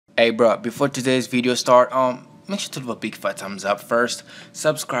Hey bro, before today's video start, make sure to leave a big fat thumbs up first,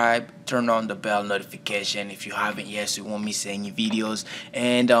 subscribe, turn on the bell notification if you haven't yet so you won't miss any videos,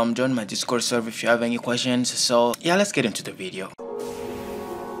 and join my Discord server if you have any questions. So yeah, let's get into the video.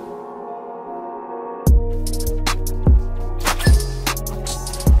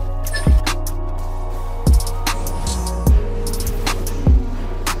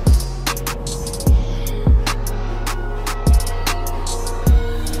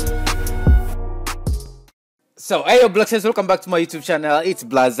 So hey Robloxers, welcome back to my YouTube channel. It's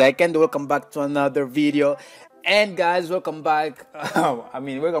BlaZaCkk and welcome back to another video. And guys, welcome back.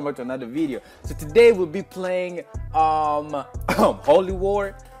 Welcome back to another video. So today we'll be playing Holy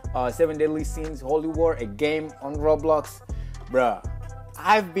War, 7 Deadly Sins Holy War, a game on Roblox. Bruh,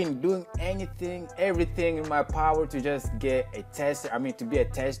 I've been doing everything in my power to just get a tester. To be a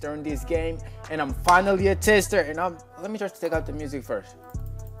tester in this game, and I'm finally a tester. And let me try to take out the music first.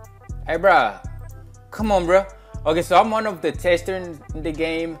 Hey bruh, come on bruh. Okay, so I'm one of the testers in the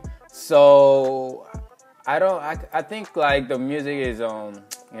game, so I think like the music is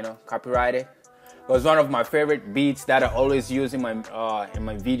copyrighted. It was one of my favorite beats that I always use in my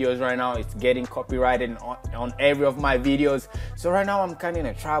videos. Right now it's getting copyrighted on every of my videos, so right now I'm kind of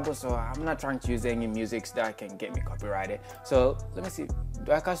in a trouble, so I'm not trying to use any music that can get me copyrighted. So let me see,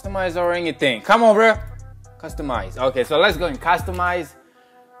 do I customize or anything? Come on bro, customize. Okay, so let's go and customize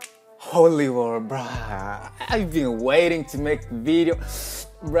Holy War, bruh. I've been waiting to make video.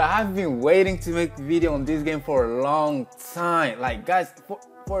 Bruh, I've been waiting to make video on this game for a long time. Like guys,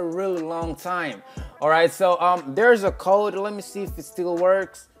 for a really long time. Alright, so there's a code. Let me see if it still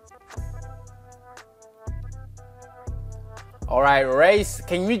works. Alright, race.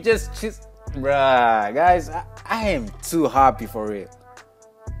 Can you just choose? Bruh, guys, I am too happy for it.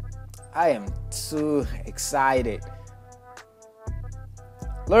 I am too excited.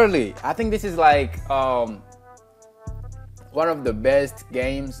 Literally, I think this is like one of the best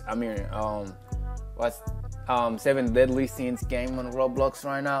games. What's 7 Deadly Sins game on Roblox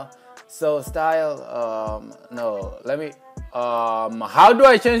right now. So style, no, let me how do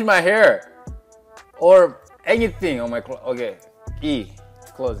I change my hair or anything on my okay,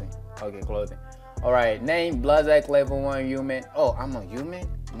 it's clothing. Okay, clothing. All right, name BlaZaCkk, level 1 human. Oh, I'm a human?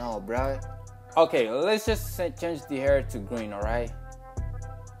 No, bro. Okay, let's just change the hair to green. All right.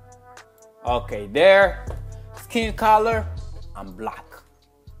 Okay, there. Skin color, I'm black.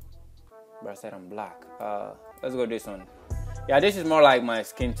 Bro, I said I'm black. Let's go this one. Yeah, this is more like my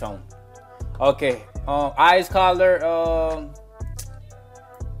skin tone. Okay, eyes color,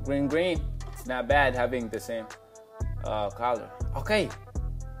 green. It's not bad having the same color. Okay,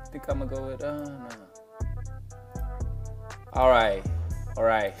 I think I'm gonna go with no. All right.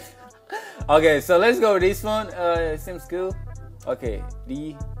 Okay, so let's go with this one. It seems cool. Okay,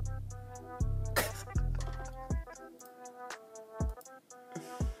 D.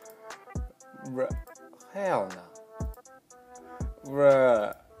 Bruh, hell no.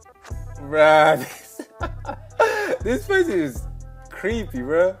 Bruh, this face is creepy,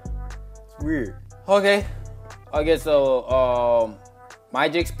 bruh. It's weird. Okay, so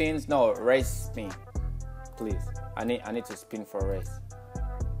magic spins, no, race spin, please. I need to spin for race.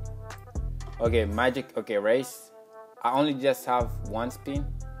 Okay, magic. Okay, race. I only just have one spin.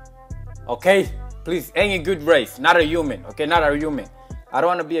 Okay, please, any good race, not a human. Okay, not a human. I don't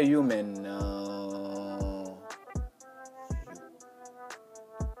want to be a human.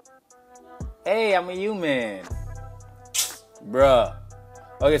 Hey, I'm a human. Bruh.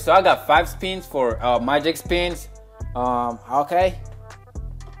 Okay, so I got 5 spins for magic spins. Okay.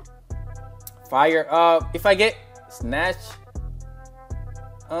 Fire up. If I get snatch.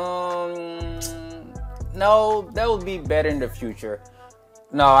 No, that would be better in the future.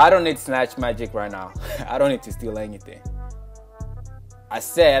 No, I don't need snatch magic right now. I don't need to steal anything. I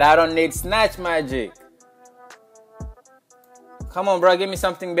said I don't need snatch magic. Come on, bro, give me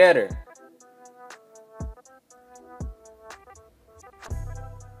something better.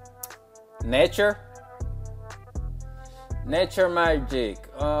 Nature magic.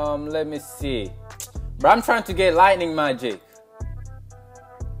 Let me see. Bro, I'm trying to get lightning magic.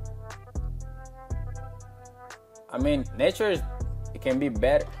 Nature it can be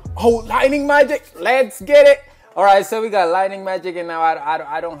better. Oh, lightning magic. Let's get it. All right, so we got lightning magic, and now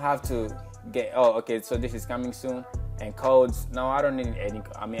I don't have to get. Oh, okay. So this is coming soon, and codes. No, I don't need any.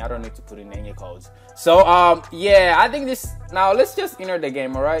 I don't need to put in any codes. So yeah, I think this. Now let's just enter the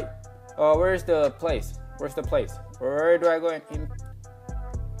game. All right. Where's the place? Where do I go in?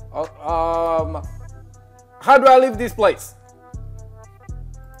 Oh, how do I leave this place?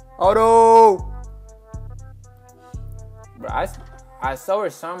 Oh no. Bro, I saw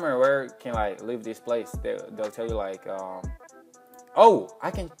it somewhere where you can like leave this place. They'll tell you like, oh,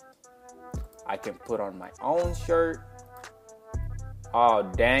 I can put on my own shirt. Oh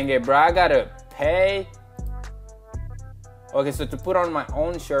dang it, bro! I gotta pay. Okay, so to put on my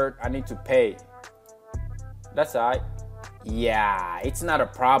own shirt, I need to pay. That's alright. Yeah, it's not a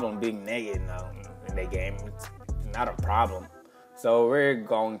problem being naked in the game. It's not a problem. So we're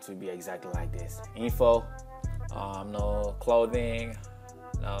going to be exactly like this. Info, no clothing,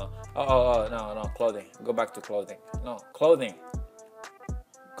 no. No clothing. Go back to clothing. No clothing.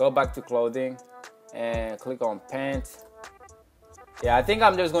 Go back to clothing and click on pants. Yeah, I think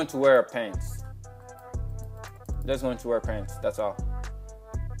I'm just going to wear pants. Just going to wear pants. That's all.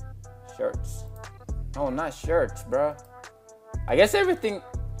 Shirts. No, not shirts, bro. I guess everything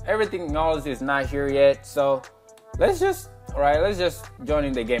else is not here yet. So let's just join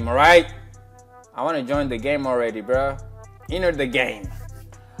in the game. All right. I want to join the game already, bro. Enter the game.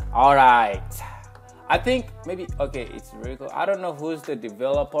 All right. I think maybe okay. It's really cool. I don't know who's the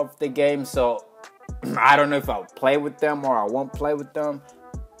developer of the game, so I don't know if I'll play with them or I won't play with them.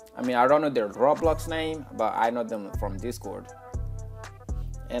 I mean, I don't know their Roblox name, but I know them from Discord.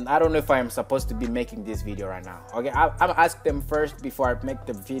 And I don't know if I am supposed to be making this video right now. Okay, I'll ask them first before I make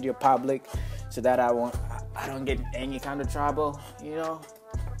the video public, so that I don't get any kind of trouble, you know.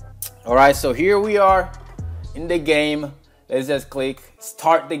 All right, so here we are in the game. Let's just click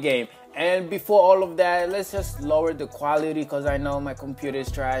start the game. And before all of that, let's just lower the quality because I know my computer is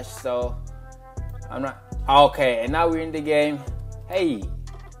trash. So I'm not okay. And now we're in the game. Hey,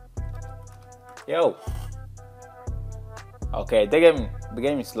 yo. Okay, the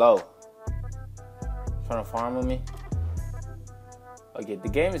game is slow. Trying to farm with me. Okay, the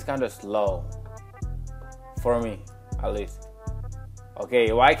game is kind of slow for me, at least.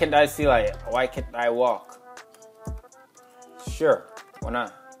 Okay, why can't I see like? Why can't I walk? Sure, why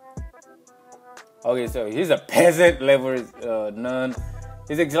not? Okay, so he's a peasant. Level is none.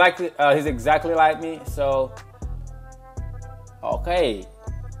 He's exactly like me. So okay,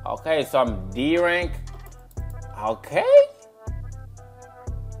 so I'm D rank. Okay.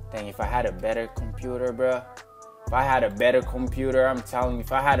 Dang, if I had a better computer, bro. If I had a better computer, I'm telling you,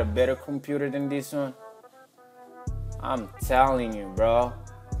 if I had a better computer than this one, I'm telling you, bro.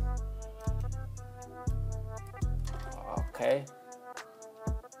 Okay.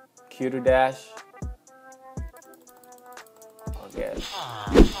 Q to dash. Okay.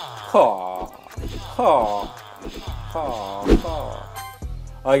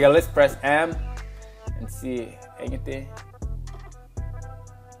 Okay, let's press M and see anything.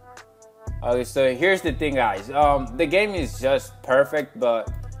 Okay, so here's the thing, guys. The game is just perfect, but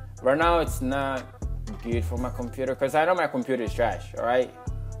right now it's not good for my computer because I know my computer is trash. All right,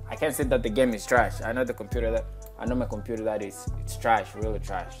 I can't say that the game is trash. I know my computer that it's trash, really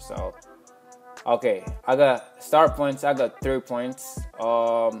trash. So okay, I got star points. I got 3 points.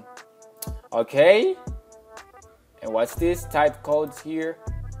 Okay, and what's this? Type codes here.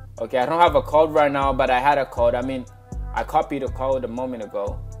 Okay, I don't have a code right now, but I had a code. I mean, I copied a code a moment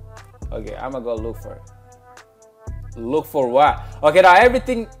ago. Okay, I'm gonna go look for it. Look for what? Okay, now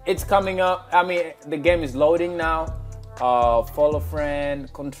everything it's coming up. I mean, the game is loading now. Follow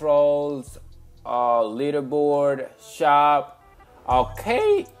friend, controls, leaderboard, shop.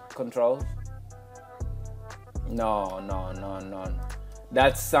 Okay, controls. No.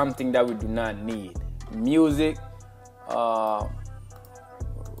 That's something that we do not need. Music. Where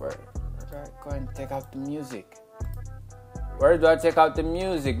do I go and take out the music? Where do I take out the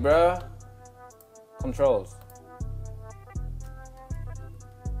music, bro? Controls.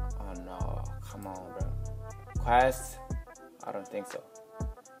 Oh no, come on, bro. Quest? I don't think so.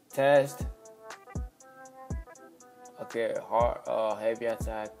 Test. Okay, hard, heavy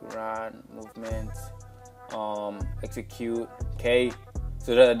attack, run, movement, execute. K.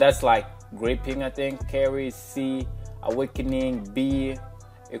 So that's like gripping, I think. Carry. C. Awakening. B.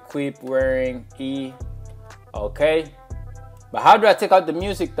 Equip, wearing. E. Okay. But how do I take out the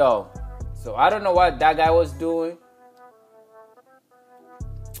music though? So I don't know what that guy was doing.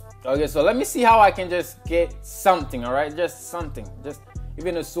 Okay, so let me see how I can just get something, all right? Just something, just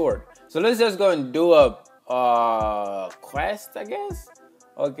even a sword. So let's just go and do a quest, I guess.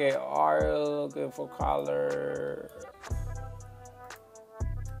 Okay, are looking for color.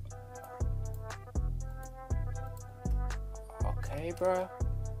 Okay, bro.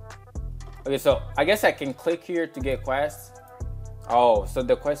 Okay, so I guess I can click here to get quests. Oh, so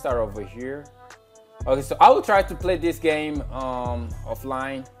the quests are over here. Okay, so I will try to play this game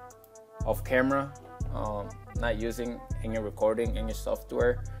offline, off camera, not using any recording, any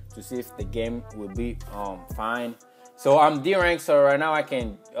software, to see if the game will be fine. So I'm D rank, so right now I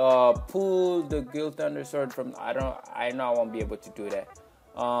can pull the Guild Thunder Sword from. I know I won't be able to do that.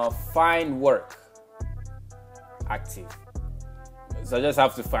 Find work active. So I just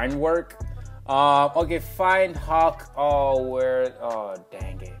have to find work. Okay, find Hawk. Oh, where? Oh,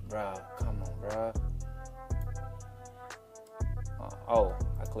 dang it, bro. Come on, bro. Oh,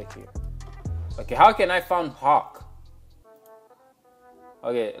 I click here. Okay, how can I find Hawk?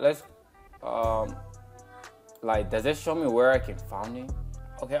 Okay, let's like, does it show me where I can find him?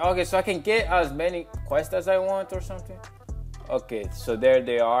 Okay, so I can get as many quests as I want or something. Okay, so there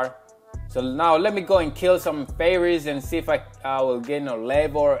they are. So now let me go and kill some fairies and see if I will gain a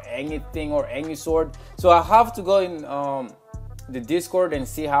level or anything or any sword. So I have to go in the Discord and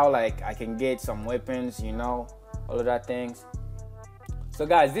see how like I can get some weapons, you know, all of that things. So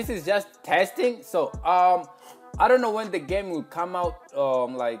guys, this is just testing. So I don't know when the game will come out,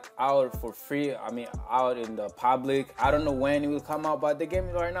 like out for free. I mean, out in the public. I don't know when it will come out, but the game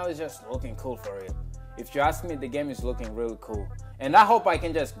right now is just looking cool for real. If you ask me, the game is looking really cool. And I hope I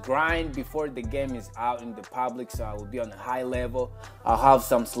can just grind before the game is out in the public, so I will be on a high level. I'll have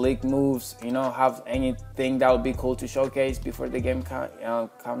some slick moves, you know, have anything that would be cool to showcase before the game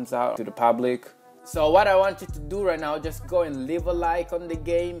comes out to the public. So what I want you to do right now, just go and leave a like on the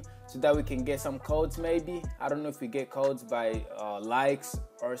game so that we can get some codes maybe. I don't know if we get codes by likes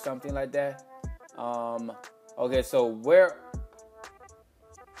or something like that. Okay, so where?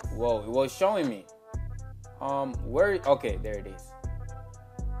 Whoa, it was showing me. Where? Okay, there it is.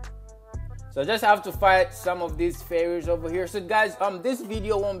 So I just have to fight some of these fairies over here. So guys, this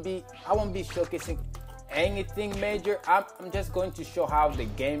video I won't be showcasing anything major. I'm just going to show how the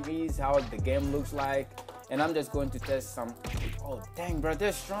game is, how the game looks like, and I'm just going to test some. Oh dang, bro,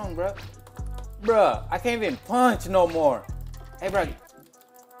 they're strong, bro. Bro, I can't even punch no more. Hey,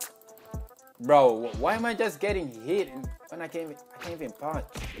 bro, why am I just getting hit when I can't even punch?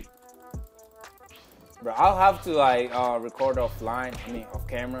 Bro, I'll have to like record offline. I mean, off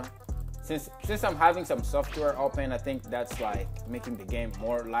camera. Since I'm having some software open, I think that's like making the game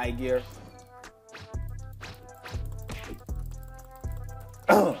more laggier.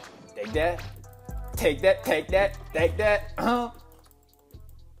 Take that. Take that. Take that. Take that.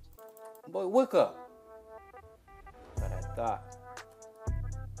 Boy, wake up. But I thought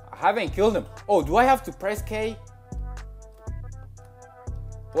I haven't killed him. Oh, do I have to press K?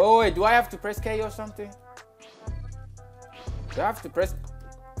 Wait, do I have to press K or something? Do I have to press?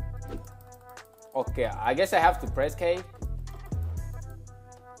 Okay, I guess I have to press K.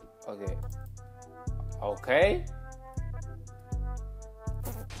 Okay. Okay.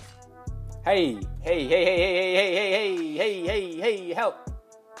 Hey, help.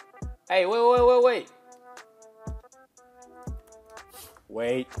 Hey, wait.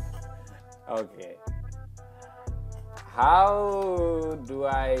 Wait. Okay. How do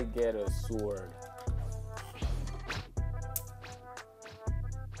I get a sword?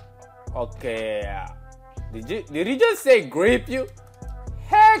 Okay. Did he just say grip you?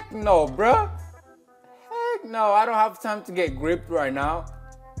 Heck no, bro. Heck no, I don't have time to get gripped right now.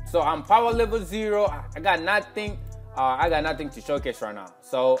 So I'm power level 0. I got nothing. I got nothing to showcase right now.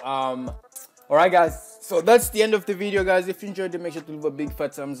 So alright guys, so that's the end of the video guys. If you enjoyed it, make sure to leave a big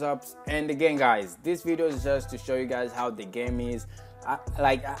fat thumbs up. And again guys, this video is just to show you guys how the game is.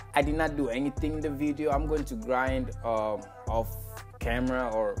 I did not do anything in the video. I'm going to grind off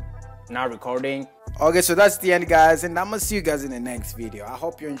camera or not recording. Okay, so that's the end guys, and I'm gonna see you guys in the next video. I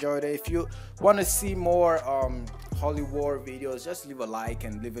hope you enjoyed it. If you want to see more Holy War videos, just leave a like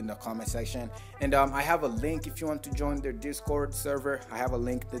and leave it in the comment section. And I have a link if you want to join their Discord server. I have a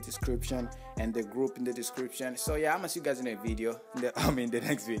link in the description and the group in the description. So yeah, I'm gonna see you guys in the video, the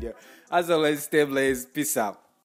next video. As always, stay blazed. Peace out.